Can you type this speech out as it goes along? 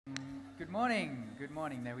Good morning. Good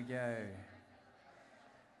morning. There we go.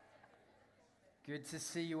 Good to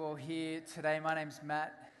see you all here today. My name's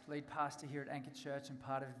Matt, lead pastor here at Anchor Church and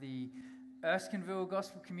part of the Erskineville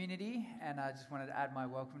Gospel Community. And I just wanted to add my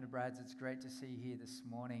welcome to Brad's. It's great to see you here this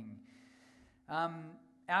morning. Our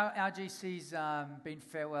GC's been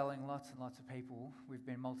farewelling lots and lots of people. We've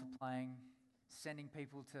been multiplying, sending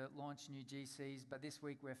people to launch new GCs. But this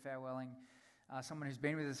week we're farewelling someone who's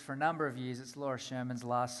been with us for a number of years. It's Laura Sherman's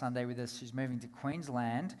last Sunday with us. She's moving to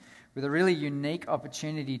Queensland with a really unique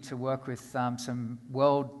opportunity to work with some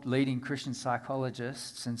world-leading Christian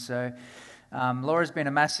psychologists. And so Laura's been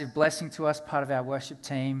a massive blessing to us, part of our worship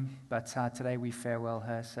team. But today we farewell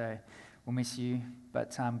her, so we'll miss you.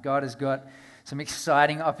 But God has got some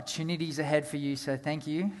exciting opportunities ahead for you. So thank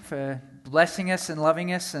you for blessing us and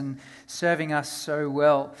loving us and serving us so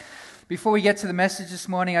well. Before we get to the message this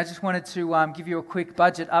morning, I just wanted to give you a quick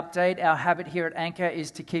budget update. Our habit here at Anchor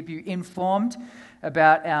is to keep you informed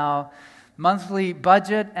about our monthly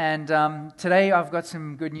budget, and today I've got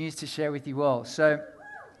some good news to share with you all. So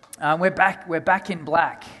we're back in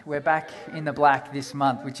black. We're back in the black this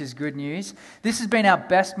month, which is good news. This has been our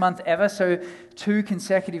best month ever, so 2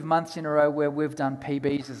 consecutive months in a row where we've done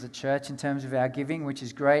PBs as a church in terms of our giving, which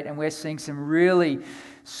is great, and we're seeing some really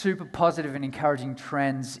super positive and encouraging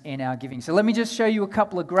trends in our giving. So let me just show you a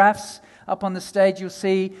couple of graphs up on the stage. You'll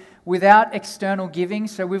see without external giving,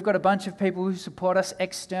 so we've got a bunch of people who support us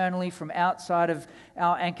externally from outside of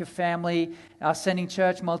our Anchor family. Our Sending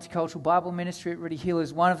Church Multicultural Bible Ministry at Reddy Hill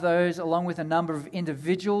is one of those, along with a number of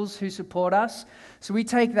individuals who support us. So we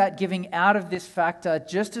take that giving out of this factor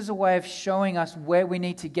just as a way of showing us where we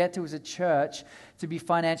need to get to as a church to be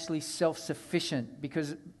financially self-sufficient,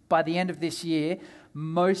 because by the end of this year,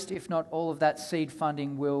 most, if not all, of that seed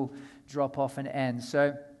funding will drop off and end.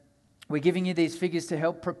 So we're giving you these figures to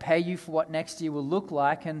help prepare you for what next year will look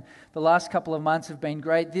like, and the last couple of months have been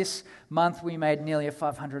great. This month we made nearly a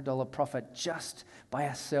 $500 profit just by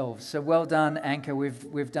ourselves. So well done, Anchor.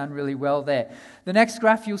 We've done really well there. The next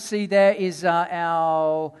graph you'll see there is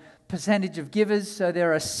our percentage of givers. So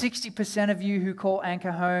there are 60% of you who call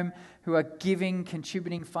Anchor home, who are giving,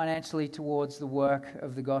 contributing financially towards the work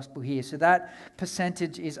of the gospel here. So that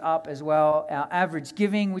percentage is up as well. Our average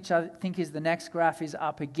giving, which I think is the next graph, is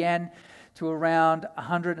up again to around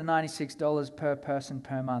 $196 per person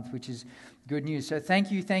per month, which is good news. So thank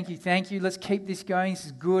you. Let's keep this going. This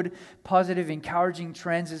is good, positive, encouraging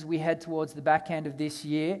trends as we head towards the back end of this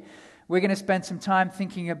year. We're going to spend some time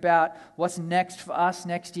thinking about what's next for us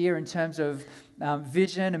next year in terms of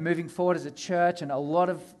vision and moving forward as a church, and a lot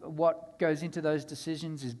of what goes into those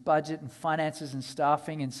decisions is budget and finances and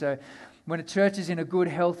staffing. And so when a church is in a good,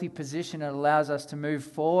 healthy position, it allows us to move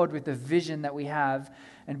forward with the vision that we have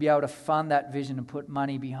and be able to fund that vision and put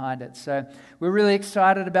money behind it. So we're really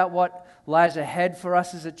excited about what lies ahead for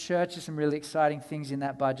us as a church. There's some really exciting things in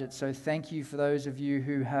that budget. So thank you for those of you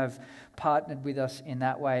who have partnered with us in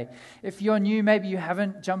that way. If you're new, maybe you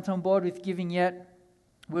haven't jumped on board with giving yet,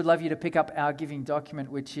 we'd love you to pick up our giving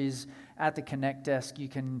document, which is at the Connect desk. You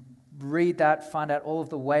can read that, find out all of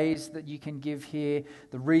the ways that you can give here,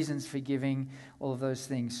 the reasons for giving, all of those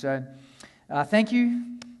things. So thank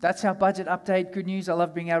you. That's our budget update. Good news. I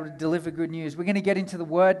love being able to deliver good news. We're going to get into the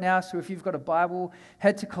Word now. So if you've got a Bible,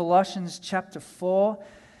 head to Colossians chapter 4.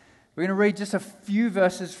 We're going to read just a few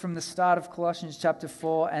verses from the start of Colossians chapter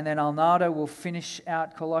 4, and then Alnado will finish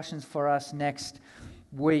out Colossians for us next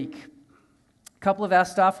week. A couple of our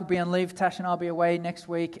staff will be on leave. Tash and I will be away next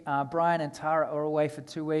week. Brian and Tara are away for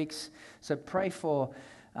 2 weeks. So pray for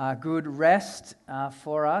good rest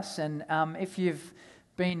for us. And if you've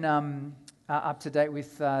been up to date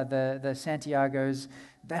with the Santiagos,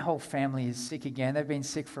 their whole family is sick again. They've been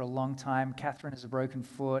sick for a long time. Catherine has a broken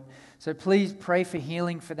foot. So please pray for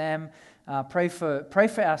healing for them. Pray for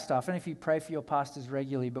our staff. And if you pray for your pastors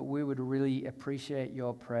regularly, but we would really appreciate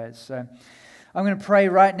your prayers. So I'm going to pray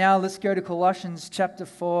right now. Let's go to Colossians chapter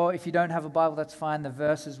 4. If you don't have a Bible, that's fine. The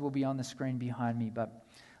verses will be on the screen behind me, but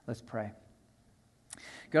let's pray.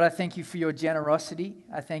 God, I thank you for your generosity.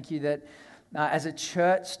 I thank you that as a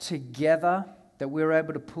church together, that we're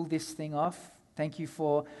able to pull this thing off. Thank you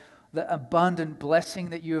for the abundant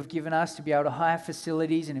blessing that you have given us to be able to hire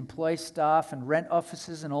facilities and employ staff and rent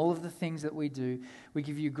offices and all of the things that we do. We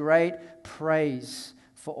give you great praise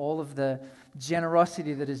for all of the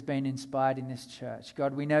generosity that has been inspired in this church.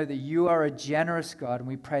 God, we know that you are a generous God, and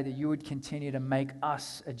we pray that you would continue to make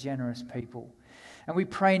us a generous people. And we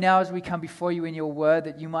pray now as we come before you in your word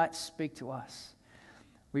that you might speak to us.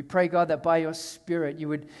 We pray, God, that by your Spirit you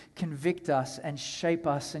would convict us and shape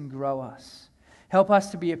us and grow us. Help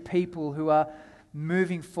us to be a people who are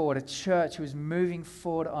moving forward, a church who is moving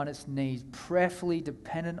forward on its knees, prayerfully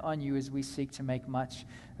dependent on you as we seek to make much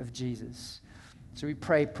of Jesus. So we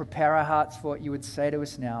pray, prepare our hearts for what you would say to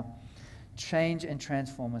us now. Change and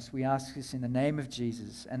transform us. We ask this in the name of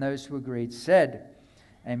Jesus. And those who agreed said,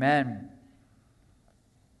 Amen.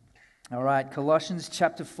 All right, Colossians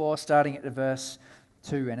chapter 4, starting at verse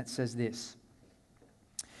 2, and it says this.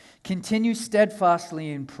 Continue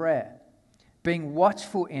steadfastly in prayer, being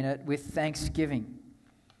watchful in it with thanksgiving.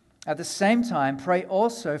 At the same time, pray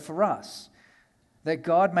also for us, that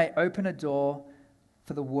God may open a door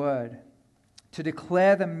for the word, to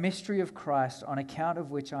declare the mystery of Christ, on account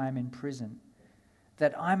of which I am in prison,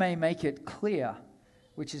 that I may make it clear,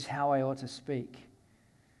 which is how I ought to speak.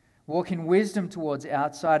 Walk in wisdom towards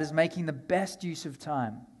outsiders, making the best use of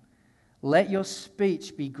time. Let your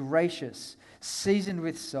speech be gracious, seasoned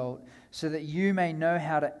with salt, so that you may know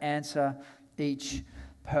how to answer each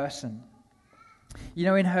person. You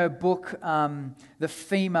know, in her book, The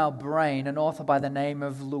Female Brain, an author by the name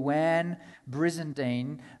of Luann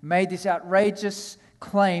Brizendine made this outrageous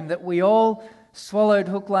claim that we all swallowed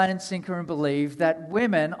hook, line, and sinker and believe that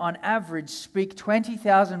women on average speak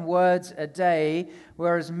 20,000 words a day,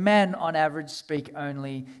 whereas men on average speak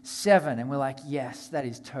only 7. And we're like, yes, that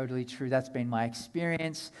is totally true. That's been my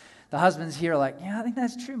experience. The husbands here are like, yeah, I think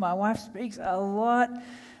that's true. My wife speaks a lot.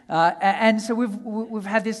 And so we've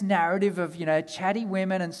had this narrative of, chatty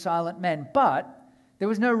women and silent men, but there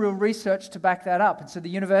was no real research to back that up. And so the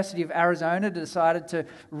University of Arizona decided to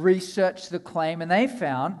research the claim, and they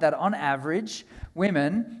found that on average,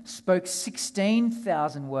 women spoke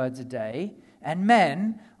 16,000 words a day, and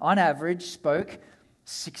men, on average, spoke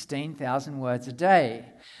 16,000 words a day.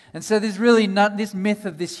 And so there's really not this myth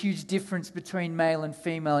of this huge difference between male and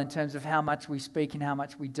female in terms of how much we speak and how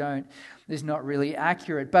much we don't is not really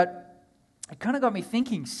accurate. But it kind of got me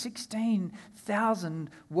thinking, 16,000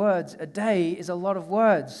 words a day is a lot of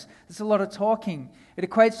words. It's a lot of talking. It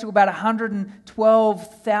equates to about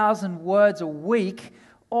 112,000 words a week,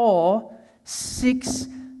 or 6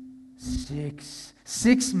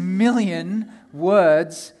 million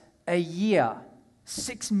words a year.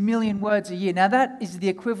 6 million words a year. Now that is the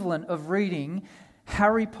equivalent of reading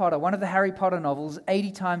Harry Potter, one of the Harry Potter novels,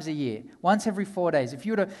 80 times a year, once every 4 days. If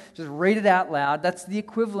you were to just read it out loud, that's the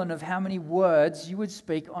equivalent of how many words you would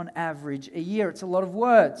speak on average a year. It's a lot of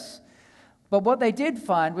words. But what they did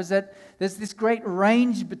find was that there's this great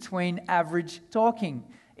range between average talking.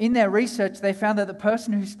 In their research, they found that the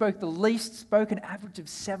person who spoke the least spoke an average of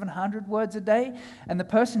 700 words a day, and the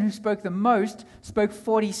person who spoke the most spoke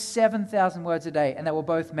 47,000 words a day, and they were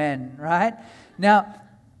both men, right? Now,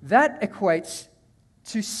 that equates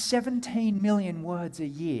to 17 million words a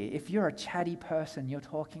year. If you're a chatty person, you're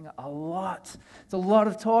talking a lot. It's a lot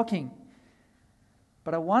of talking.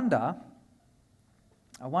 But I wonder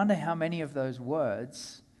how many of those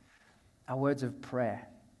words are words of prayer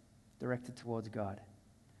directed towards God.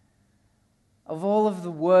 Of all of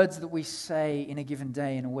the words that we say in a given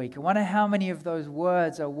day in a week, I wonder how many of those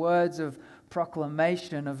words are words of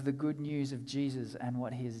proclamation of the good news of Jesus and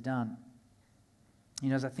what he has done.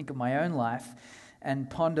 As I think of my own life and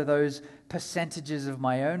ponder those percentages of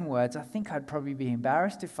my own words, I think I'd probably be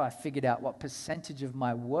embarrassed if I figured out what percentage of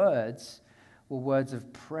my words were words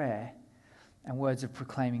of prayer and words of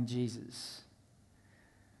proclaiming Jesus.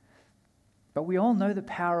 But we all know the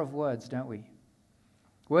power of words, don't we?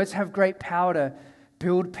 Words have great power to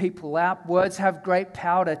build people up. Words have great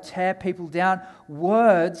power to tear people down.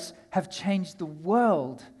 Words have changed the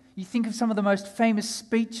world. You think of some of the most famous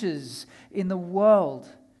speeches in the world.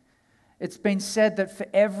 It's been said that for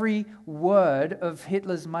every word of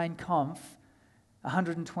Hitler's Mein Kampf,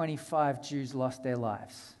 125 Jews lost their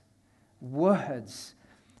lives. Words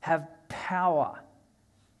have power,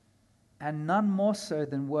 and none more so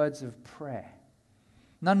than words of prayer.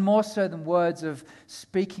 None more so than words of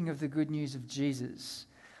speaking of the good news of Jesus.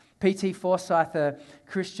 P.T. Forsyth, a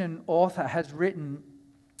Christian author, has written,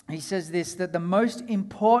 he says this, that the most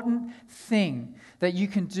important thing that you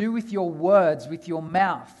can do with your words, with your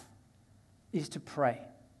mouth, is to pray.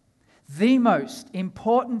 The most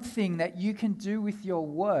important thing that you can do with your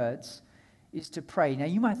words is to pray. Now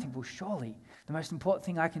you might think, well, surely the most important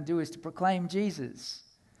thing I can do is to proclaim Jesus.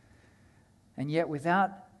 And yet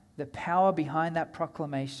without the power behind that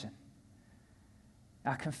proclamation,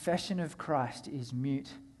 our confession of Christ is mute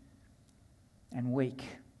and weak.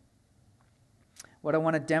 What I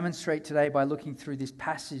want to demonstrate today by looking through this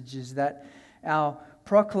passage is that our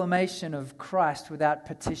proclamation of Christ without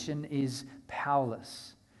petition is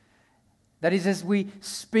powerless. That is, as we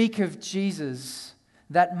speak of Jesus,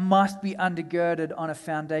 that must be undergirded on a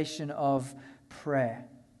foundation of prayer.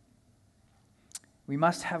 We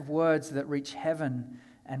must have words that reach heaven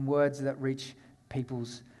and words that reach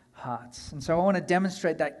people's hearts. And so I want to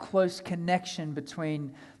demonstrate that close connection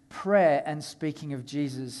between prayer and speaking of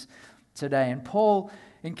Jesus today. And Paul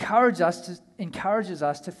encourages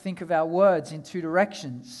us to think of our words in two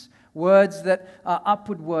directions. Words that are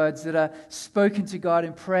upward words that are spoken to God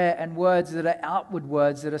in prayer, and words that are outward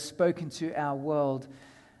words that are spoken to our world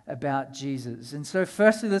about Jesus. And so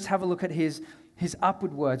firstly, let's have a look at his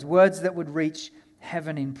upward words, words that would reach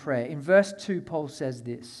heaven in prayer. In verse 2, Paul says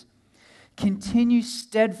this: continue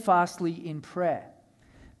steadfastly in prayer,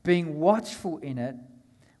 being watchful in it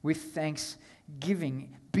with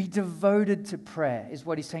thanksgiving. Be devoted to prayer, is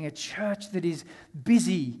what he's saying. A church that is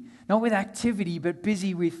busy, not with activity, but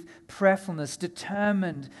busy with prayerfulness,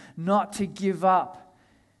 determined not to give up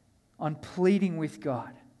on pleading with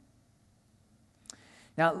God.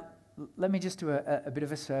 Now, let me just do a bit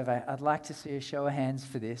of a survey. I'd like to see a show of hands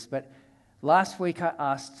for this, but last week I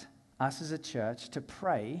asked us as a church to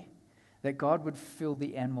pray that God would fill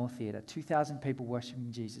the Enmore Theatre, 2,000 people worshiping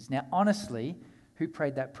Jesus. Now, honestly, who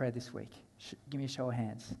prayed that prayer this week? Give me a show of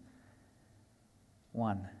hands.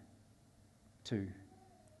 1, 2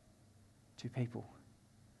 people.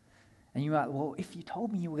 And you might, well, if you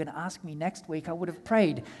told me you were going to ask me next week, I would have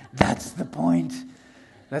prayed. That's the point.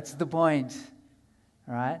 That's the point.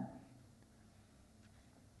 All right?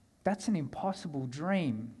 That's an impossible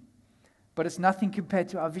dream. But it's nothing compared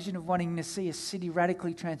to our vision of wanting to see a city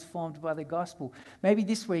radically transformed by the gospel. Maybe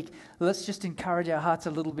this week, let's just encourage our hearts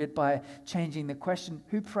a little bit by changing the question.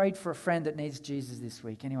 Who prayed for a friend that needs Jesus this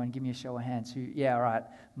week? Anyone? Give me a show of hands. Yeah, all right.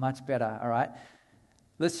 Much better, all right?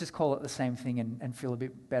 Let's just call it the same thing and feel a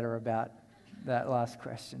bit better about that last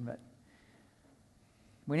question. But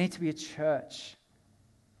we need to be a church,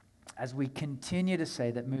 as we continue to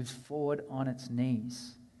say, that moves forward on its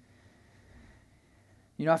knees.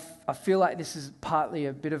 You know, I feel like this is partly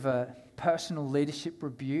a bit of a personal leadership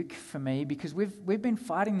rebuke for me, because we've been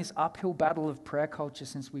fighting this uphill battle of prayer culture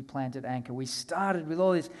since we planted Anchor. We started with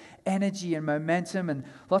all this energy and momentum and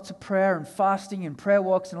lots of prayer and fasting and prayer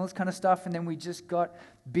walks and all this kind of stuff, and then we just got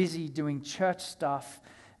busy doing church stuff,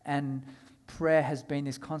 and prayer has been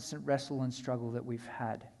this constant wrestle and struggle that we've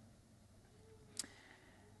had.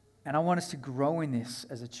 And I want us to grow in this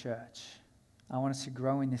as a church. I want us to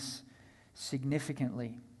grow in this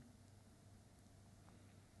significantly.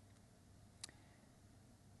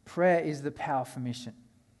 Prayer is the power for mission.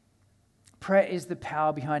 Prayer is the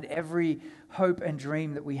power behind every hope and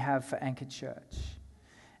dream that we have for Anchor Church.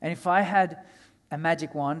 And if I had a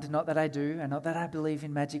magic wand, not that I do, and not that I believe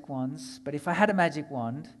in magic wands, but if I had a magic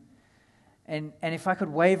wand, and if I could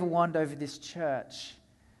wave a wand over this church,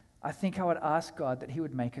 I think I would ask God that He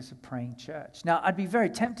would make us a praying church. Now, I'd be very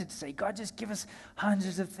tempted to say, God, just give us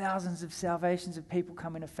hundreds of thousands of salvations of people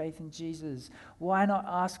coming to faith in Jesus. Why not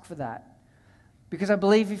ask for that? Because I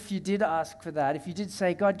believe if you did ask for that, if you did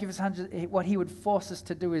say, God, give us hundreds, what He would force us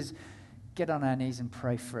to do is get on our knees and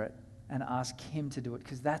pray for it and ask Him to do it,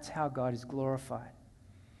 because that's how God is glorified.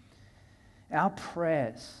 Our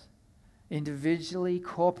prayers, individually,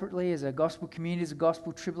 corporately, as a gospel community, as a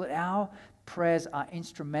gospel triplet, our prayers are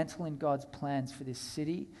instrumental in God's plans for this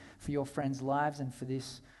city, for your friends' lives, and for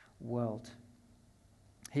this world.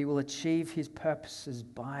 He will achieve His purposes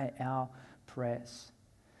by our prayers.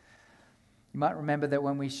 You might remember that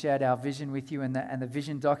when we shared our vision with you and the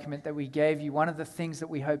vision document that we gave you, one of the things that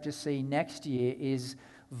we hope to see next year is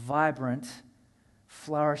vibrant,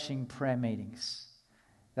 flourishing prayer meetings.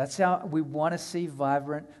 That's how we want to see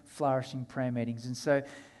vibrant, flourishing prayer meetings. And so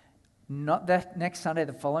not that next Sunday,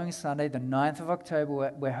 the following Sunday, the 9th of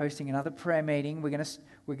October, we're hosting another prayer meeting. We're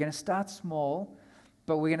going to start small,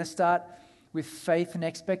 but we're going to start with faith and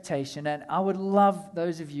expectation. And I would love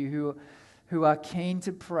those of you who are keen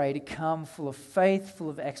to pray to come full of faith, full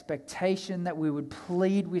of expectation, that we would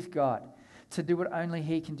plead with God to do what only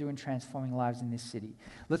He can do in transforming lives in this city.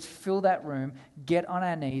 Let's fill that room, get on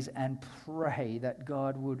our knees, and pray that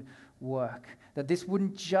God would work. That this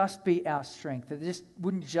wouldn't just be our strength, that this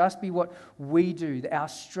wouldn't just be what we do, our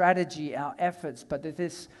strategy, our efforts, but that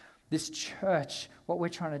this church, what we're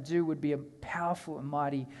trying to do, would be a powerful and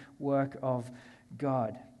mighty work of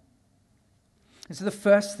God. And so the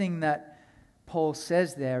first thing that Paul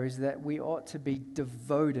says there is that we ought to be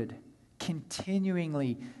devoted,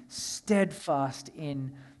 continuingly steadfast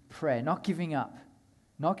in prayer, not giving up.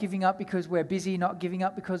 Not giving up because we're busy, not giving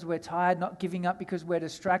up because we're tired, not giving up because we're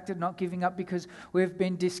distracted, not giving up because we've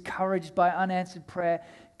been discouraged by unanswered prayer,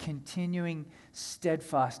 continuing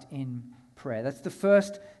steadfast in prayer. That's the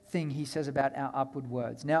first thing he says about our upward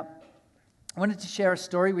words. Now, I wanted to share a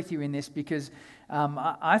story with you in this because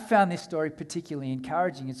I found this story particularly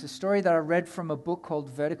encouraging. It's a story that I read from a book called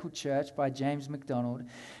Vertical Church by James MacDonald.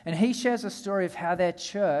 And he shares a story of how their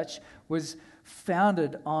church was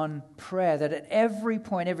founded on prayer, that at every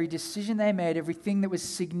point, every decision they made, everything that was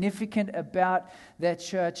significant about their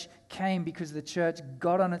church came because the church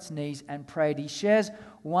got on its knees and prayed. He shares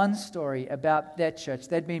one story about their church.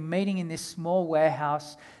 They'd been meeting in this small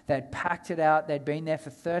warehouse. They'd packed it out. They'd been there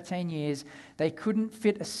for 13 years. They couldn't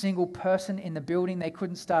fit a single person in the building. They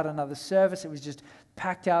couldn't start another service. It was just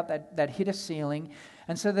packed out. They'd hit a ceiling.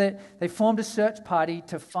 And so they formed a search party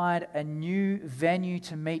to find a new venue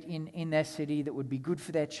to meet in their city that would be good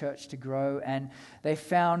for their church to grow. And they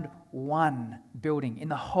found one building. In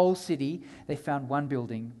the whole city, they found one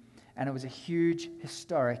building. And it was a huge,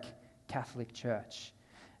 historic Catholic church.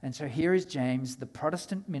 And so here is James, the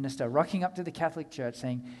Protestant minister, rocking up to the Catholic church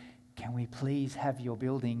saying, "Can we please have your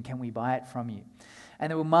building? Can we buy it from you?" And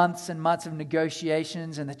there were months and months of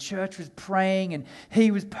negotiations, and the church was praying, and he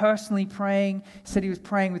was personally praying. He said he was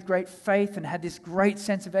praying with great faith and had this great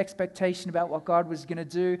sense of expectation about what God was going to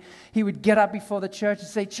do. He would get up before the church and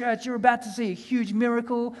say, "Church, you're about to see a huge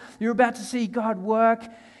miracle. You're about to see God work."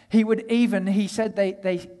 He said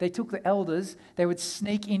they took the elders, they would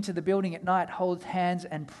sneak into the building at night, hold hands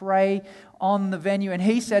and pray on the venue. And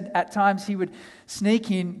he said at times he would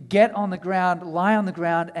sneak in, get on the ground, lie on the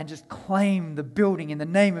ground and just claim the building in the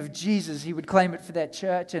name of Jesus. He would claim it for that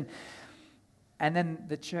church. And then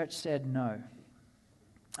the church said no.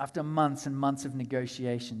 After months and months of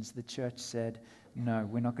negotiations, the church said, "No,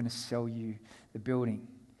 we're not going to sell you the building."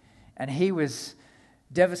 And he was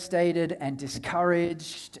devastated and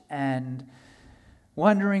discouraged and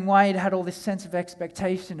wondering why he'd had all this sense of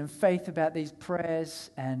expectation and faith about these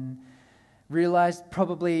prayers, and realized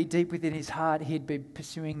probably deep within his heart he'd been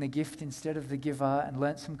pursuing the gift instead of the giver, and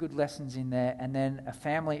learnt some good lessons in there. And then a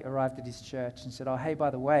family arrived at his church and said, "Oh, hey, by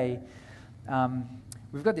the way,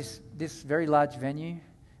 we've got this very large venue.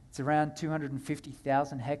 It's around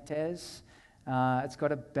 250,000 hectares. It's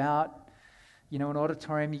got about an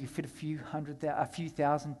auditorium, you can fit a few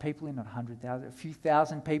thousand people in, not 100,000, a few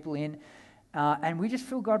thousand people in. And we just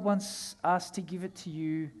feel God wants us to give it to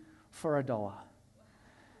you for $1.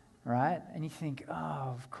 Right? And you think, oh,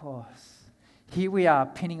 of course. Here we are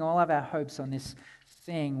pinning all of our hopes on this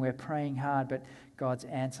thing. We're praying hard, but God's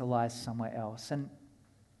answer lies somewhere else. And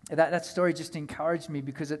that story just encouraged me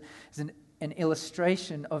because it is an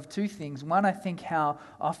illustration of two things. One, I think how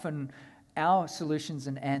often our solutions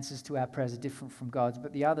and answers to our prayers are different from God's,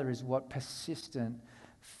 but the other is what persistent,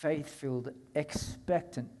 faith-filled,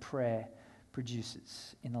 expectant prayer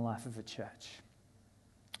produces in the life of a church.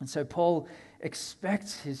 And so Paul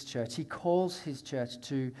expects his church, he calls his church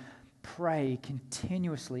to pray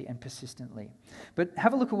continuously and persistently. But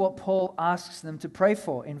have a look at what Paul asks them to pray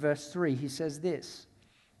for in verse 3. He says this: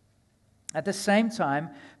 "At the same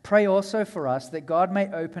time, pray also for us that God may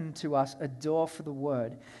open to us a door for the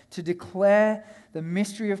word, to declare the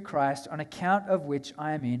mystery of Christ, on account of which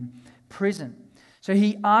I am in prison." So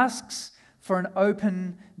he asks for an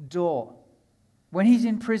open door. When he's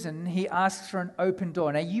in prison, he asks for an open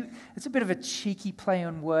door. Now, it's a bit of a cheeky play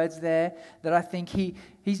on words there that I think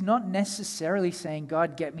he's not necessarily saying,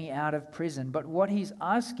 "God, get me out of prison." But what he's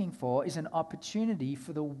asking for is an opportunity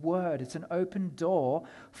for the word. It's an open door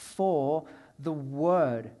for the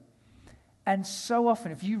word. And so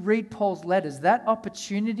often, if you read Paul's letters, that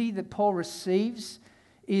opportunity that Paul receives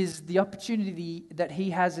is the opportunity that he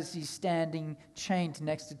has as he's standing chained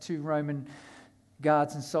next to two Roman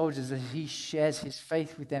guards and soldiers, as he shares his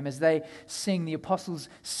faith with them, as the apostles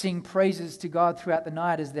sing praises to God throughout the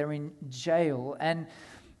night as they're in jail. And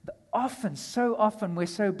so often we're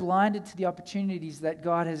so blinded to the opportunities that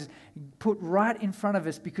God has put right in front of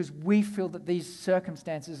us because we feel that these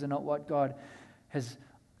circumstances are not what God has.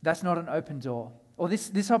 That's not an open door. Or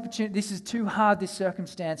this opportunity, this is too hard, this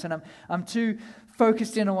circumstance, and I'm too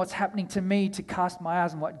focused in on what's happening to me to cast my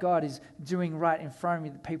eyes on what God is doing right in front of me,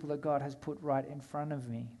 the people that God has put right in front of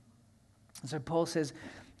me. And so Paul says,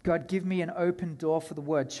 "God, give me an open door for the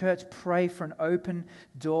word." Church, pray for an open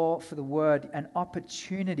door for the word, an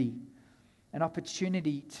opportunity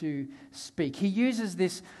to speak. He uses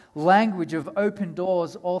this language of open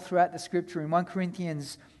doors all throughout the scripture. In 1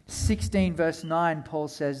 Corinthians 16 verse 9, Paul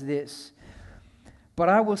says this: "But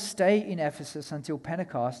I will stay in Ephesus until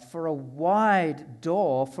Pentecost, for a wide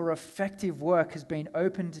door for effective work has been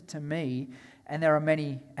opened to me, and there are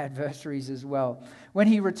many adversaries as well." When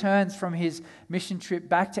he returns from his mission trip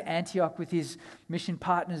back to Antioch with his mission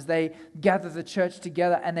partners, they gather the church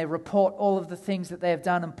together and they report all of the things that they have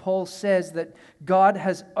done. And Paul says that God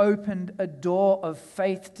has opened a door of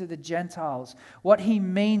faith to the Gentiles. What he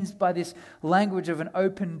means by this language of an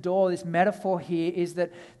open door, this metaphor here, is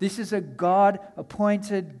that this is a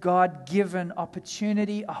God-appointed, God-given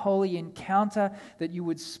opportunity, a holy encounter, that you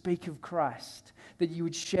would speak of Christ, that you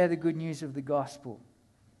would share the good news of the gospel.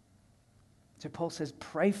 So Paul says,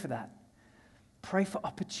 pray for that. Pray for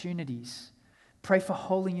opportunities. Pray for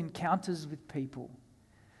holy encounters with people.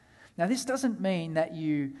 Now, this doesn't mean that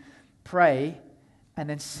you pray and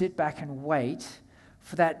then sit back and wait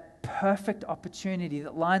for that perfect opportunity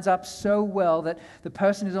that lines up so well that the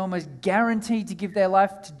person is almost guaranteed to give their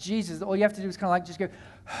life to Jesus. All you have to do is kind of like just go,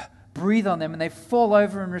 breathe on them, and they fall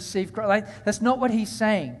over and receive Christ. Like, that's not what he's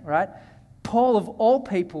saying, right? Paul, of all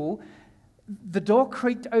people, the door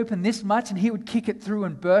creaked open this much and he would kick it through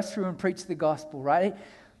and burst through and preach the gospel, right?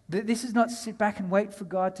 This is not sit back and wait for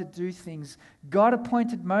God to do things.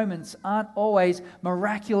 God-appointed moments aren't always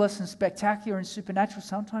miraculous and spectacular and supernatural.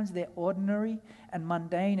 Sometimes they're ordinary and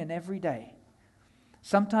mundane and everyday.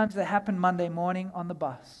 Sometimes they happen Monday morning on the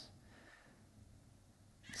bus.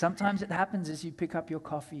 Sometimes it happens as you pick up your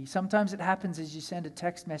coffee. Sometimes it happens as you send a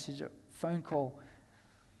text message or phone call.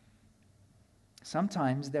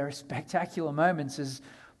 Sometimes there are spectacular moments as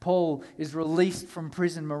Paul is released from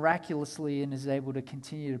prison miraculously and is able to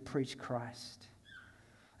continue to preach Christ.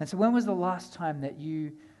 And so when was the last time that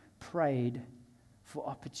you prayed for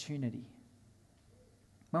opportunity?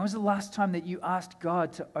 When was the last time that you asked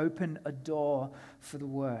God to open a door for the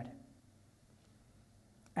word?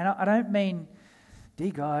 And I don't mean,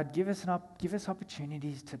 dear God, give us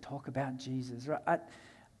opportunities to talk about Jesus. Right?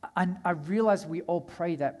 I realize we all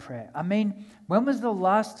pray that prayer. I mean, when was the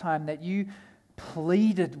last time that you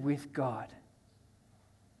pleaded with God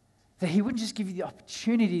that he wouldn't just give you the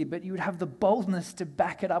opportunity, but you would have the boldness to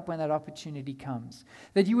back it up when that opportunity comes?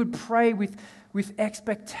 That you would pray with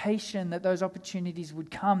expectation that those opportunities would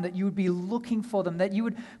come, that you would be looking for them, that you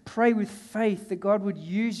would pray with faith that God would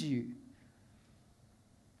use you.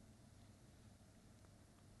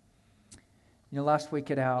 You know, last week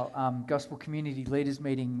at our Gospel Community Leaders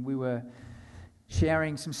meeting, we were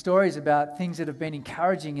sharing some stories about things that have been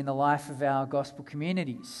encouraging in the life of our gospel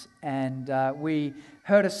communities. And we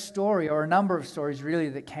heard a story, or a number of stories really,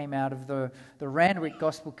 that came out of the Randwick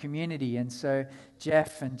Gospel Community. And so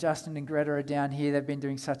Jeff and Justin and Greta are down here. They've been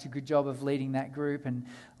doing such a good job of leading that group, and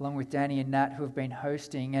along with Danny and Nat, who have been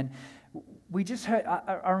hosting. And we just heard,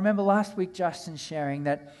 I remember last week Justin sharing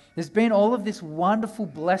that there's been all of this wonderful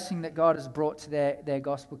blessing that God has brought to their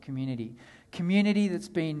gospel community. Community that's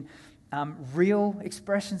been real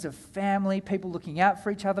expressions of family, people looking out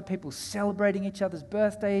for each other, people celebrating each other's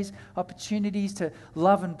birthdays, opportunities to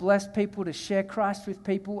love and bless people, to share Christ with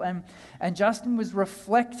people. And Justin was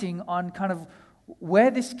reflecting on kind of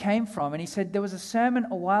where this came from. And he said there was a sermon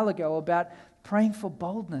a while ago about praying for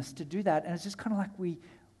boldness to do that. And it's just kind of like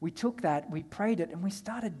we took that, we prayed it, and we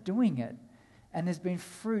started doing it. And there's been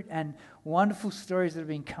fruit and wonderful stories that have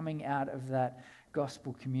been coming out of that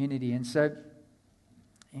gospel community. And so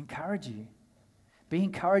encourage you. Be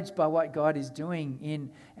encouraged by what God is doing in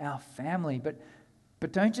our family.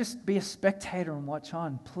 But don't just be a spectator and watch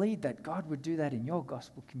on. Plead that God would do that in your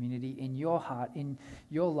gospel community, in your heart, in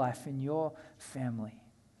your life, in your family.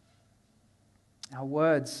 Our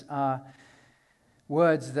words are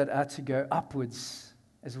words that are to go upwards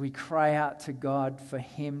as we cry out to God for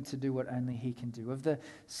him to do what only he can do. Of the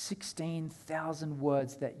 16,000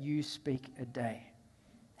 words that you speak a day,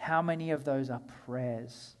 how many of those are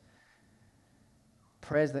prayers?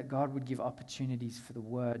 Prayers that God would give opportunities for the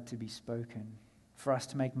word to be spoken, for us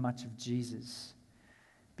to make much of Jesus.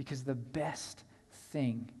 Because the best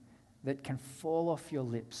thing that can fall off your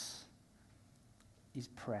lips is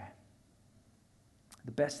prayer.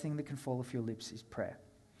 The best thing that can fall off your lips is prayer.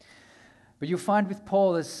 But you'll find with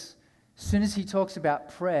Paul, as soon as he talks about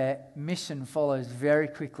prayer, mission follows very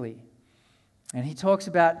quickly. And he talks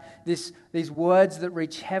about these words that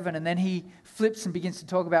reach heaven, and then he flips and begins to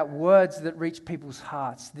talk about words that reach people's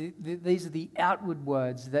hearts. These are the outward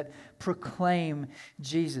words that proclaim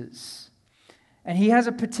Jesus. And he has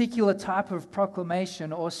a particular type of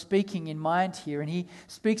proclamation or speaking in mind here, and he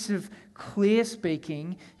speaks of clear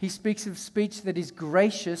speaking, he speaks of speech that is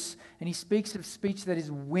gracious, and he speaks of speech that is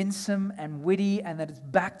winsome and witty and that is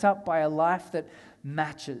backed up by a life that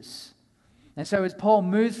matches. And so as Paul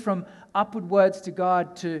moves from upward words to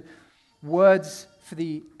God to words for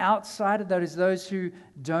the outsider, that is those who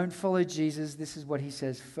don't follow Jesus, this is what he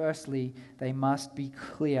says. Firstly, they must be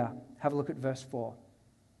clear. Have a look at verse 4.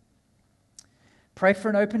 Pray for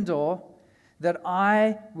an open door that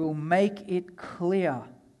I will make it clear,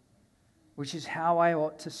 which is how I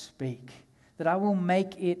ought to speak. That I will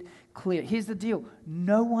make it clear. Here's the deal.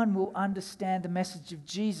 No one will understand the message of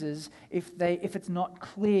Jesus if it's not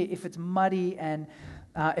clear, if it's muddy, and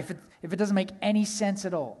if it doesn't make any sense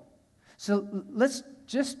at all. So let's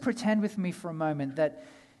just pretend with me for a moment that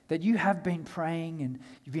you have been praying and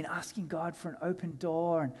you've been asking God for an open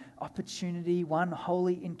door, an opportunity, one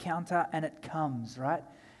holy encounter, and it comes, right?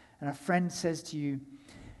 And a friend says to you,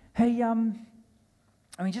 hey,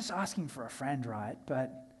 just asking for a friend, right?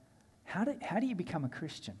 But how do you become a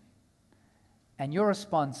Christian? And your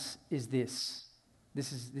response is this.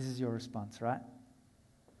 This is your response, right?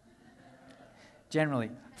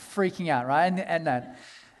 Generally, freaking out, right?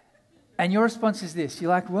 And your response is this. You're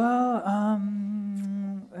like, well,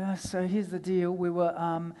 so here's the deal. We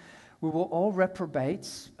were all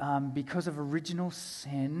reprobates because of original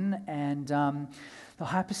sin and the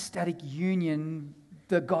hypostatic union,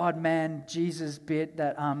 the God-man Jesus bit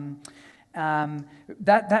that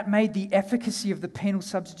made the efficacy of the penal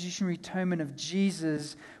substitutionary atonement of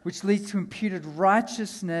Jesus, which leads to imputed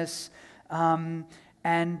righteousness. What's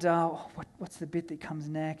the bit that comes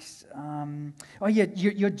next?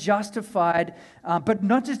 You're justified, but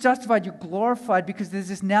not just justified, you're glorified because there's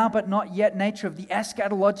this now but not yet nature of the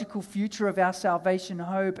eschatological future of our salvation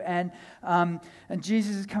hope, and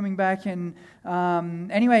Jesus is coming back. And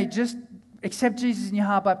anyway, just accept Jesus in your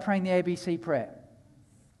heart by praying the ABC prayer.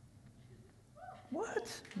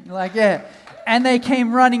 What? You're like, yeah. And they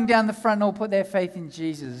came running down the front and all put their faith in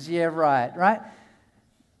Jesus. Yeah, right?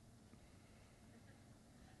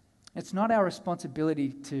 It's not our responsibility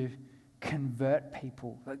to convert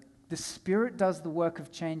people. Like, the Spirit does the work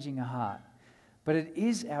of changing a heart. But it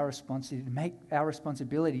is our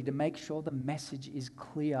responsibility to make sure the message is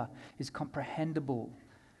clear, is comprehensible,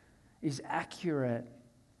 is accurate.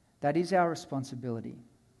 That is our responsibility.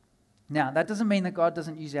 Now, that doesn't mean that God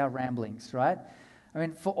doesn't use our ramblings, right? I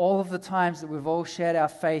mean, for all of the times that we've all shared our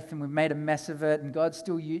faith and we've made a mess of it, and God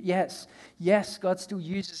still, yes, God still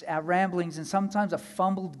uses our ramblings, and sometimes a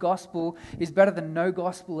fumbled gospel is better than no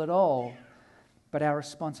gospel at all. But our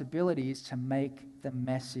responsibility is to make the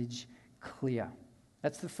message clear.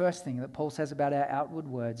 That's the first thing that Paul says about our outward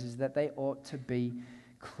words, is that they ought to be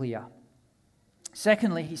clear.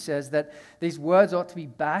 Secondly, he says that these words ought to be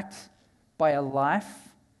backed by a life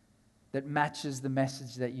that matches the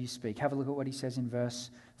message that you speak. Have a look at what he says in verse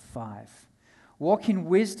 5. Walk in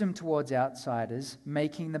wisdom towards outsiders,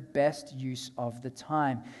 making the best use of the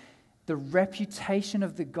time. The reputation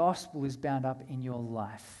of the gospel is bound up in your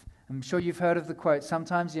life. I'm sure you've heard of the quote,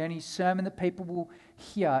 sometimes the only sermon that people will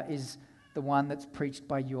hear is the one that's preached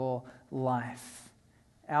by your life.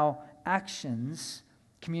 Our actions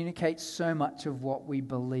communicate so much of what we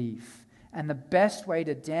believe. And the best way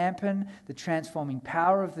to dampen the transforming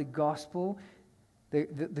power of the gospel, the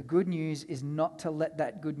good news, is not to let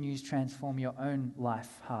that good news transform your own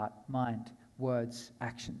life, heart, mind, words,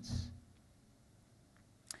 actions.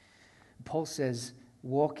 Paul says,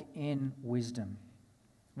 walk in wisdom.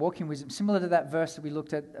 Walk in wisdom. Similar to that verse that we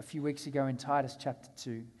looked at a few weeks ago in Titus chapter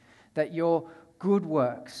 2. That your good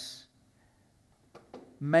works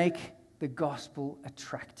make the gospel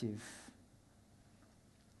attractive.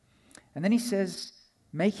 And then he says,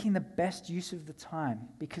 making the best use of the time,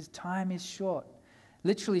 because time is short.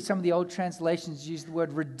 Literally, some of the old translations use the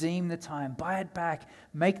word redeem the time, buy it back,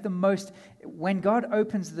 make the most. When God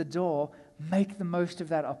opens the door, make the most of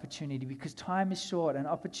that opportunity, because time is short and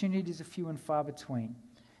opportunities are few and far between.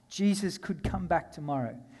 Jesus could come back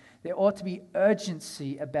tomorrow. There ought to be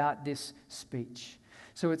urgency about this speech.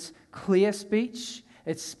 So it's clear speech,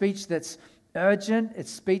 it's speech that's urgent,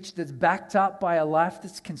 it's speech that's backed up by a life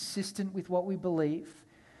that's consistent with what we believe.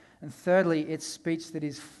 And thirdly, it's speech that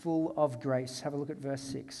is full of grace. Have a look at verse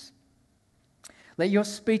 6. Let your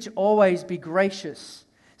speech always be gracious,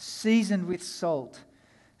 seasoned with salt,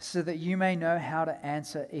 so that you may know how to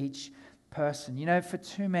answer each person. You know, for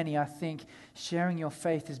too many, I think sharing your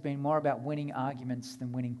faith has been more about winning arguments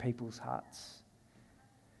than winning people's hearts.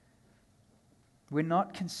 We're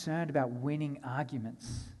not concerned about winning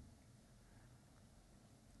arguments.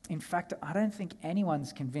 In fact, I don't think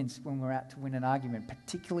anyone's convinced when we're out to win an argument,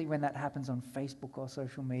 particularly when that happens on Facebook or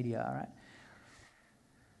social media, all right?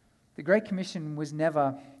 The Great Commission was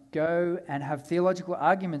never go and have theological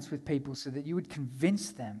arguments with people so that you would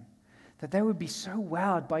convince them, that they would be so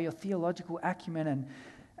wowed by your theological acumen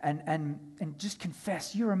and just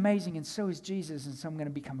confess, you're amazing and so is Jesus, and so I'm going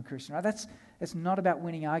to become a Christian. Right? It's not about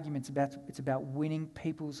winning arguments, it's about winning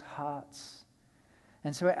people's hearts.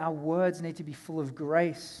 And so our words need to be full of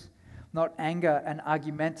grace, not anger and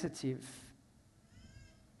argumentative.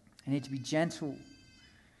 You need to be gentle.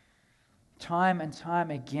 Time and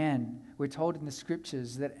time again, we're told in the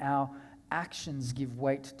scriptures that our actions give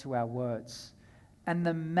weight to our words. And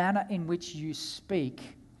the manner in which you speak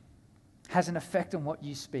has an effect on what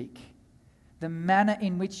you speak. The manner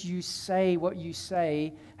in which you say what you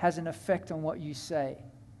say has an effect on what you say.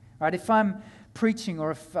 Right? If I'm preaching,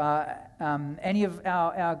 or if any of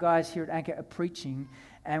our guys here at Anchor are preaching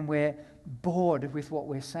and we're bored with what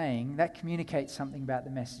we're saying, that communicates something about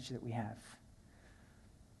the message that we have.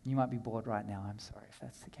 You might be bored right now. I'm sorry if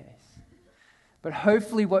that's the case. But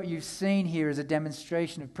hopefully what you've seen here is a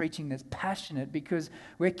demonstration of preaching that's passionate, because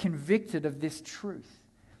we're convicted of this truth.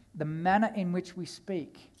 The manner in which we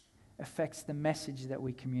speak affects the message that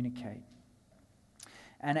we communicate.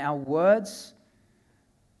 And our words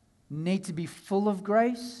need to be full of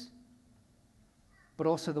grace, but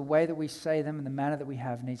also the way that we say them and the manner that we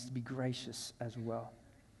have needs to be gracious as well.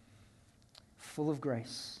 Full of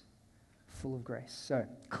grace. Full of grace. So,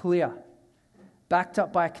 clear, backed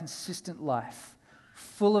up by a consistent life,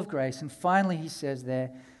 full of grace. And finally, he says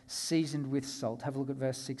there, seasoned with salt. Have a look at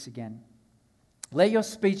verse 6 again. Let your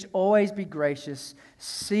speech always be gracious,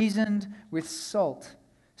 seasoned with salt,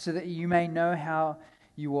 so that you may know how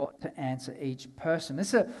you ought to answer each person.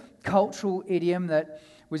 This is a cultural idiom that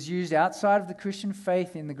was used outside of the Christian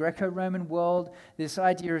faith in the Greco-Roman world. This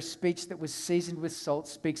idea of speech that was seasoned with salt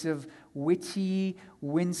speaks of witty,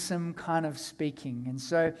 winsome kind of speaking. And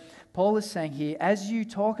so Paul is saying here, as you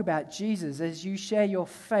talk about Jesus, as you share your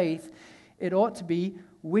faith, it ought to be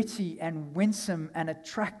witty and winsome and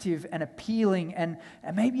attractive and appealing and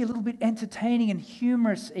maybe a little bit entertaining and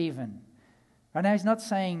humorous even. Right now he's not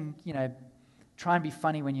saying, try and be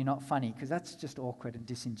funny when you're not funny, because that's just awkward and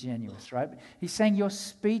disingenuous, right? He's saying your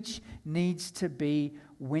speech needs to be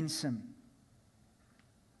winsome.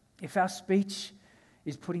 If our speech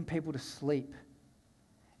is putting people to sleep,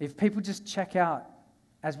 if people just check out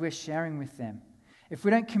as we're sharing with them, if we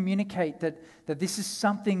don't communicate that this is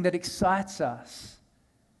something that excites us,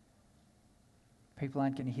 people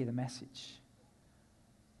aren't going to hear the message.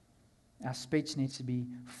 Our speech needs to be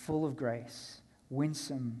full of grace,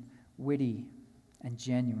 winsome, witty, and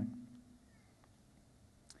genuine.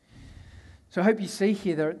 So I hope you see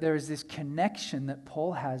here there is this connection that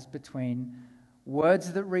Paul has between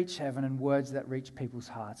words that reach heaven and words that reach people's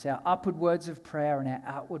hearts. Our upward words of prayer and our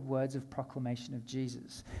outward words of proclamation of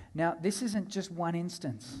Jesus. Now, this isn't just one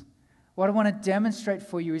instance. What I want to demonstrate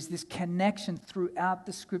for you is this connection throughout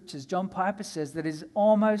the scriptures. John Piper says that it is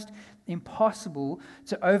almost impossible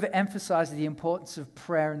to overemphasize the importance of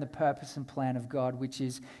prayer and the purpose and plan of God, which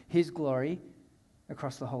is His glory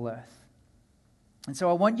across the whole earth. And so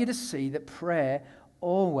I want you to see that prayer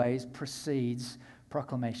always precedes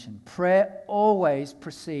proclamation. Prayer always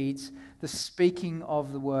precedes the speaking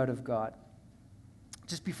of the word of God.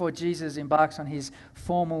 Just before Jesus embarks on his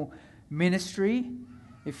formal ministry,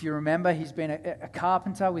 if you remember, he's been a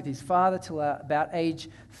carpenter with his father till about age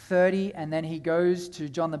 30, and then he goes to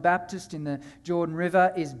John the Baptist in the Jordan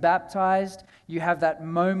River, is baptized. You have that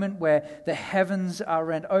moment where the heavens are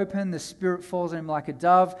rent open, the Spirit falls on him like a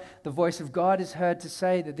dove. The voice of God is heard to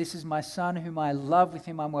say that this is my Son whom I love, with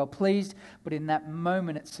him I'm well pleased. But in that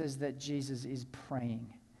moment it says that Jesus is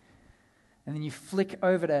praying. And then you flick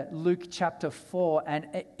over to Luke chapter 4,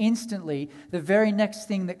 and instantly the very next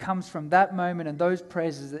thing that comes from that moment and those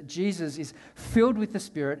prayers is that Jesus is filled with the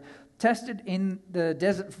Spirit, tested in the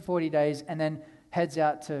desert for 40 days, and then heads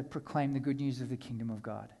out to proclaim the good news of the kingdom of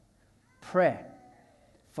God. Prayer,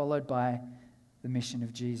 followed by the mission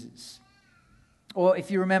of Jesus. Or if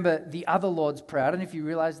you remember the other Lord's Prayer, I don't know if you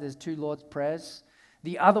realize there's two Lord's Prayers.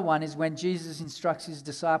 The other one is when Jesus instructs his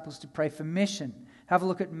disciples to pray for mission. Have a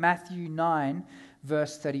look at Matthew 9,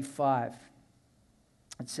 verse 35.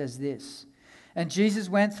 It says this, "And Jesus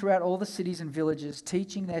went throughout all the cities and villages,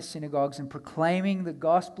 teaching their synagogues and proclaiming the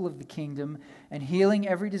gospel of the kingdom and healing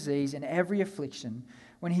every disease and every affliction.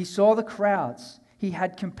 When he saw the crowds, he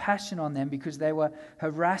had compassion on them because they were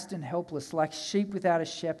harassed and helpless, like sheep without a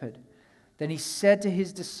shepherd. Then he said to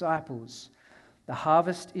his disciples, 'The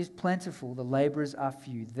harvest is plentiful, the laborers are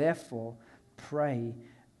few. Therefore, pray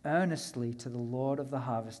earnestly to the Lord of the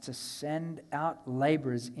harvest to send out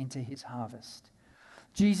laborers into his harvest.'"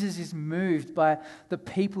 Jesus is moved by the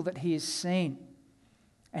people that he has seen,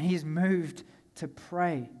 and he is moved to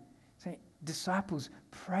pray. Say, disciples,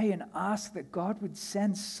 pray and ask that God would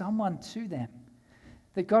send someone to them,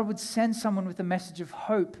 that God would send someone with a message of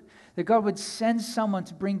hope, that God would send someone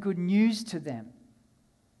to bring good news to them.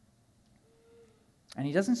 And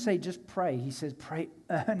he doesn't say just pray, he says pray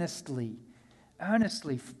earnestly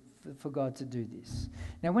for God to do this.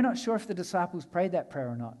 Now, we're not sure if the disciples prayed that prayer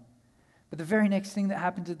or not, But the very next thing that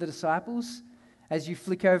happened to the disciples, as you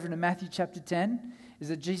flick over into Matthew chapter 10, is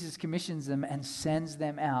that Jesus commissions them and sends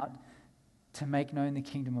them out to make known the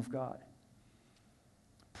kingdom of God.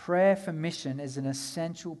 Prayer for mission is an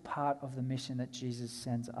essential part of the mission that Jesus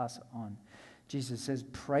sends us on. Jesus says,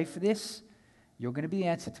 pray for this. You're going to be the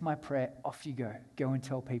answer to my prayer. Off you go. Go and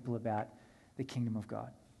tell people about the kingdom of God.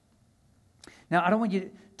 Now, I don't want you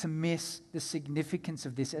to miss the significance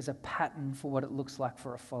of this as a pattern for what it looks like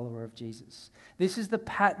for a follower of Jesus. This is the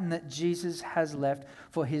pattern that Jesus has left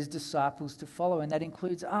for his disciples to follow, and that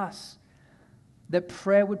includes us. That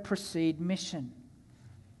prayer would precede mission.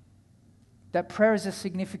 That prayer is a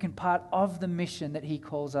significant part of the mission that he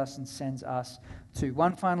calls us and sends us to.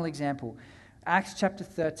 One final example. Acts chapter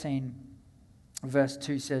 13, verse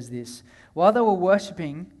 2 says this. While they were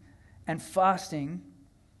worshipping and fasting,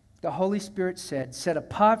 the Holy Spirit said, set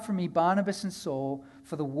apart from me Barnabas and Saul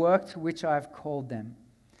for the work to which I have called them.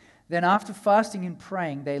 Then after fasting and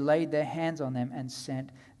praying, they laid their hands on them and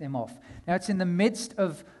sent them off. Now it's in the midst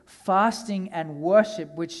of fasting and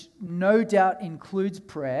worship, which no doubt includes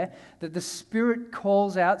prayer, that the Spirit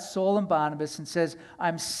calls out Saul and Barnabas and says,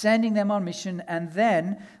 I'm sending them on mission. And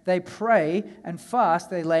then they pray and fast,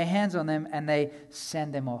 they lay hands on them and they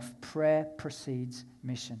send them off. Prayer precedes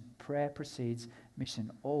mission. Prayer precedes mission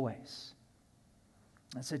always.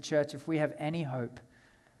 And so church, if we have any hope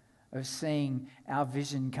of seeing our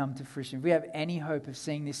vision come to fruition, if we have any hope of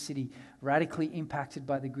seeing this city radically impacted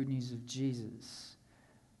by the good news of Jesus,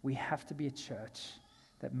 we have to be a church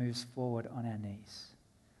that moves forward on our knees.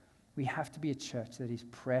 We have to be a church that is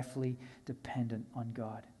prayerfully dependent on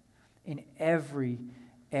God in every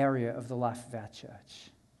area of the life of our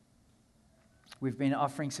church. We've been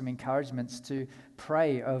offering some encouragements to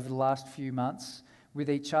pray over the last few months with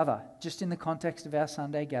each other, just in the context of our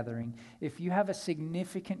Sunday gathering. If you have a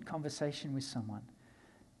significant conversation with someone,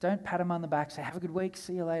 don't pat them on the back, say, have a good week,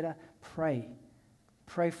 see you later. Pray.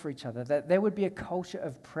 Pray for each other. That there would be a culture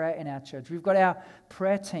of prayer in our church. We've got our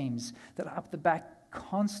prayer teams that are up the back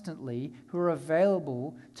constantly who are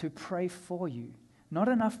available to pray for you. Not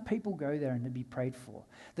enough people go there and to be prayed for.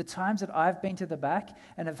 The times that I've been to the back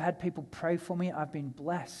and have had people pray for me, I've been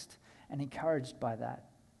blessed and encouraged by that.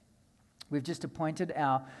 We've just appointed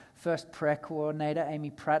our first prayer coordinator, Amy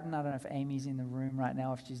Pratton. I don't know if Amy's in the room right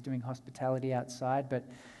now, if she's doing hospitality outside, but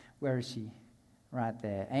where is she? Right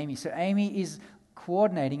there, Amy. So Amy is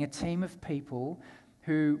coordinating a team of people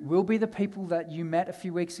who will be the people that you met a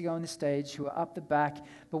few weeks ago on the stage, who are up the back,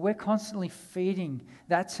 but we're constantly feeding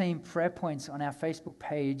that team prayer points on our Facebook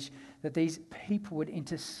page, that these people would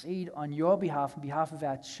intercede on your behalf, on behalf of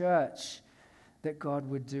our church, that God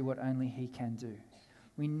would do what only he can do.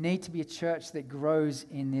 We need to be a church that grows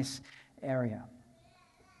in this area.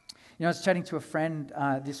 You know, I was chatting to a friend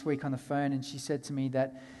this week on the phone, and she said to me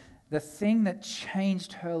that the thing that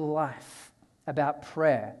changed her life about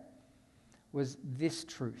prayer was this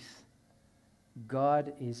truth: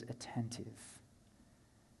 God is attentive.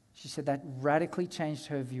 She said that radically changed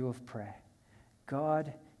her view of prayer.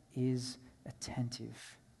 God is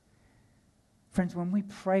attentive. Friends, when we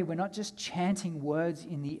pray, we're not just chanting words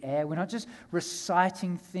in the air. We're not just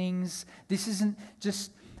reciting things. This isn't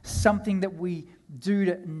just something that we do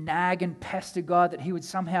to nag and pester God, that he would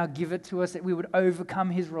somehow give it to us, that we would overcome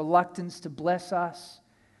his reluctance to bless us.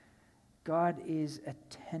 God is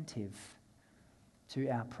attentive to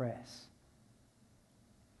our prayers.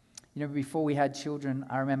 You know, before we had children,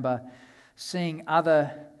 I remember seeing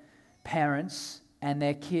other parents and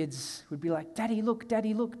their kids would be like, Daddy, look,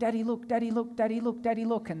 Daddy, look, Daddy, look, Daddy, look, Daddy, look, Daddy,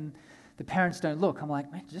 look. And the parents don't look. I'm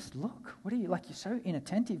like, man, just look. What are you, like, you're so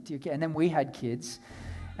inattentive to your kid. And then we had kids.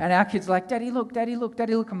 And our kids like, Daddy, look, Daddy, look,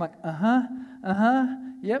 Daddy, look. I'm like,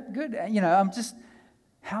 yep, good. You know, I'm just,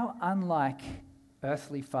 how unlike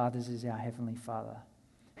earthly fathers is our Heavenly Father,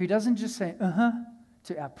 who doesn't just say,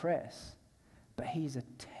 to our prayers, but he's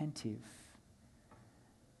attentive.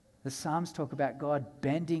 The Psalms talk about God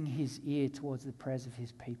bending his ear towards the prayers of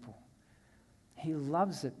his people. He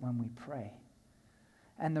loves it when we pray.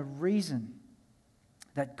 And the reason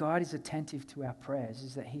that God is attentive to our prayers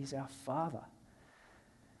is that he's our Father.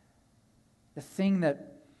 The thing that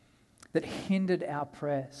hindered our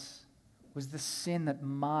prayers was the sin that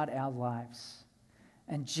marred our lives.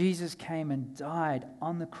 And Jesus came and died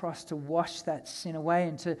on the cross to wash that sin away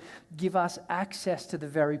and to give us access to the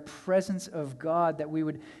very presence of God, that we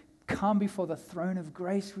would come before the throne of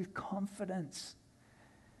grace with confidence.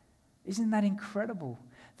 Isn't that incredible?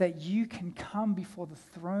 That you can come before the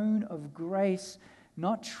throne of grace,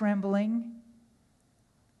 not trembling,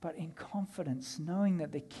 but in confidence, knowing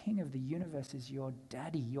that the King of the universe is your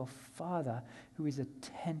daddy, your Father, who is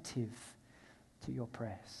attentive to your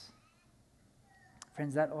prayers.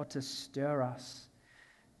 Friends, that ought to stir us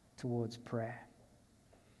towards prayer.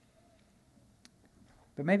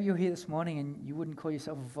 But maybe you're here this morning and you wouldn't call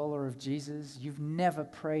yourself a follower of Jesus. You've never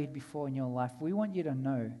prayed before in your life. We want you to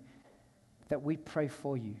know that we pray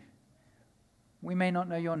for you. We may not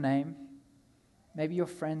know your name. Maybe your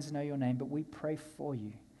friends know your name, but we pray for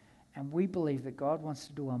you. And we believe that God wants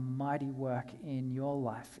to do a mighty work in your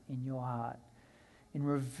life, in your heart, in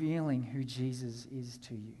revealing who Jesus is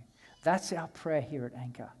to you. That's our prayer here at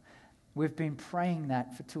Anchor. We've been praying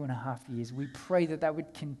that for 2.5 years. We pray that that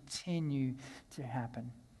would continue to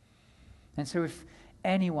happen. And so if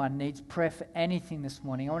anyone needs prayer for anything this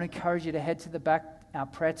morning, I want to encourage you to head to the back. Our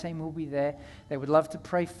prayer team will be there. They would love to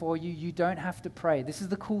pray for you. You don't have to pray. This is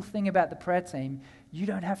the cool thing about the prayer team. You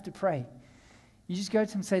don't have to pray. You just go to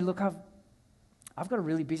them and say, look, I've got a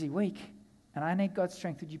really busy week and I need God's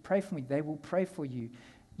strength. Would you pray for me? They will pray for you.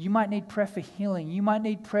 You might need prayer for healing. You might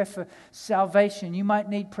need prayer for salvation. You might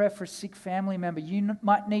need prayer for a sick family member. You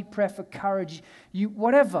might need prayer for courage.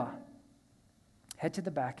 Whatever. Head to the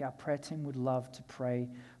back. Our prayer team would love to pray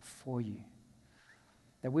for you.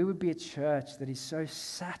 That we would be a church that is so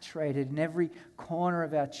saturated in every corner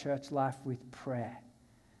of our church life with prayer.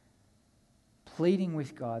 Pleading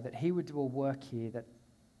with God that He would do a work here that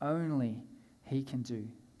only He can do.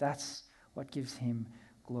 That's what gives Him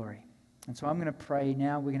glory. And so I'm going to pray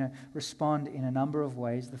now. We're going to respond in a number of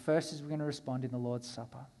ways. The first is we're going to respond in the Lord's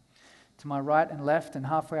Supper. To my right and left and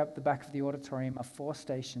halfway up the back of the auditorium are 4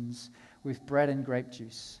 stations with bread and grape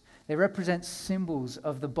juice. They represent symbols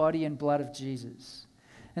of the body and blood of Jesus.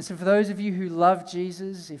 And so for those of you who love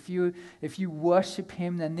Jesus, if you worship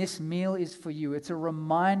Him, then this meal is for you. It's a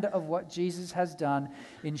reminder of what Jesus has done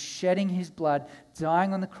in shedding His blood,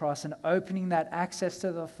 dying on the cross, and opening that access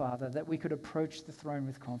to the Father that we could approach the throne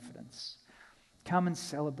with confidence. Come and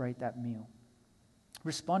celebrate that meal.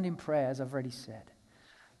 Respond in prayer, as I've already said.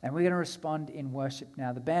 And we're going to respond in worship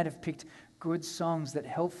now. The band have picked good songs that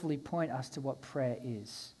helpfully point us to what prayer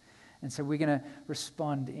is. And so we're going to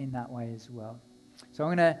respond in that way as well. So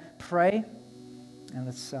I'm going to pray, and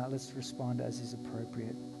let's respond as is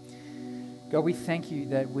appropriate. God, we thank you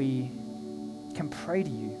that we can pray to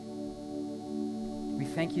you. We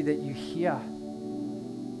thank you that you hear.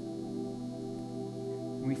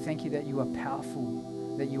 And we thank you that you are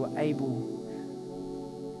powerful, that you are able.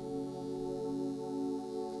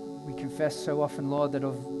 We confess so often, Lord, that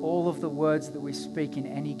of all of the words that we speak in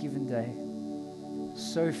any given day,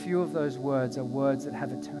 so few of those words are words that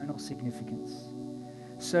have eternal significance.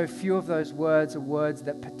 So few of those words are words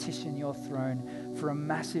that petition your throne for a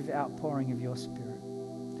massive outpouring of your Spirit.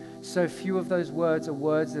 So few of those words are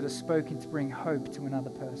words that are spoken to bring hope to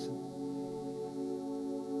another person.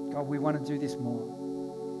 God, we want to do this more.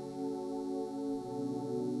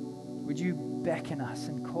 Would you beckon us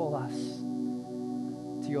and call us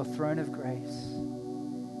to your throne of grace,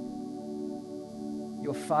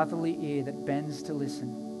 your fatherly ear that bends to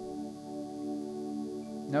listen,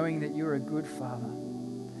 knowing that you're a good Father,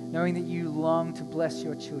 knowing that you long to bless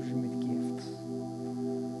your children with gifts.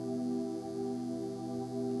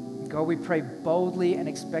 God, we pray boldly and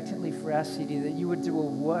expectantly for our city that you would do a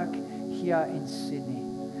work here in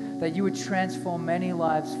Sydney, that you would transform many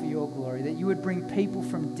lives for your glory, that you would bring people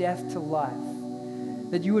from death to life,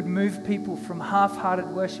 that you would move people from half-hearted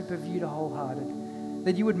worship of you to wholehearted,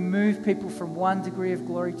 that you would move people from one degree of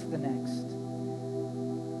glory to the next.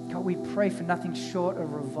 God, we pray for nothing short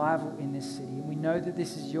of revival in this city. And we know that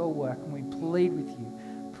this is your work, and we plead with you,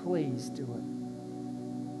 please do it.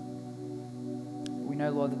 We know,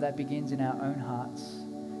 Lord, that begins in our own hearts,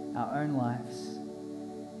 our own lives,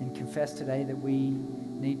 and confess today that we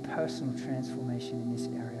need personal transformation in this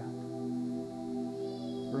area.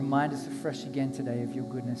 Remind us afresh again today of your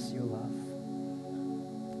goodness, your love.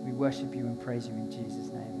 We worship you and praise you in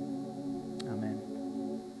Jesus' name.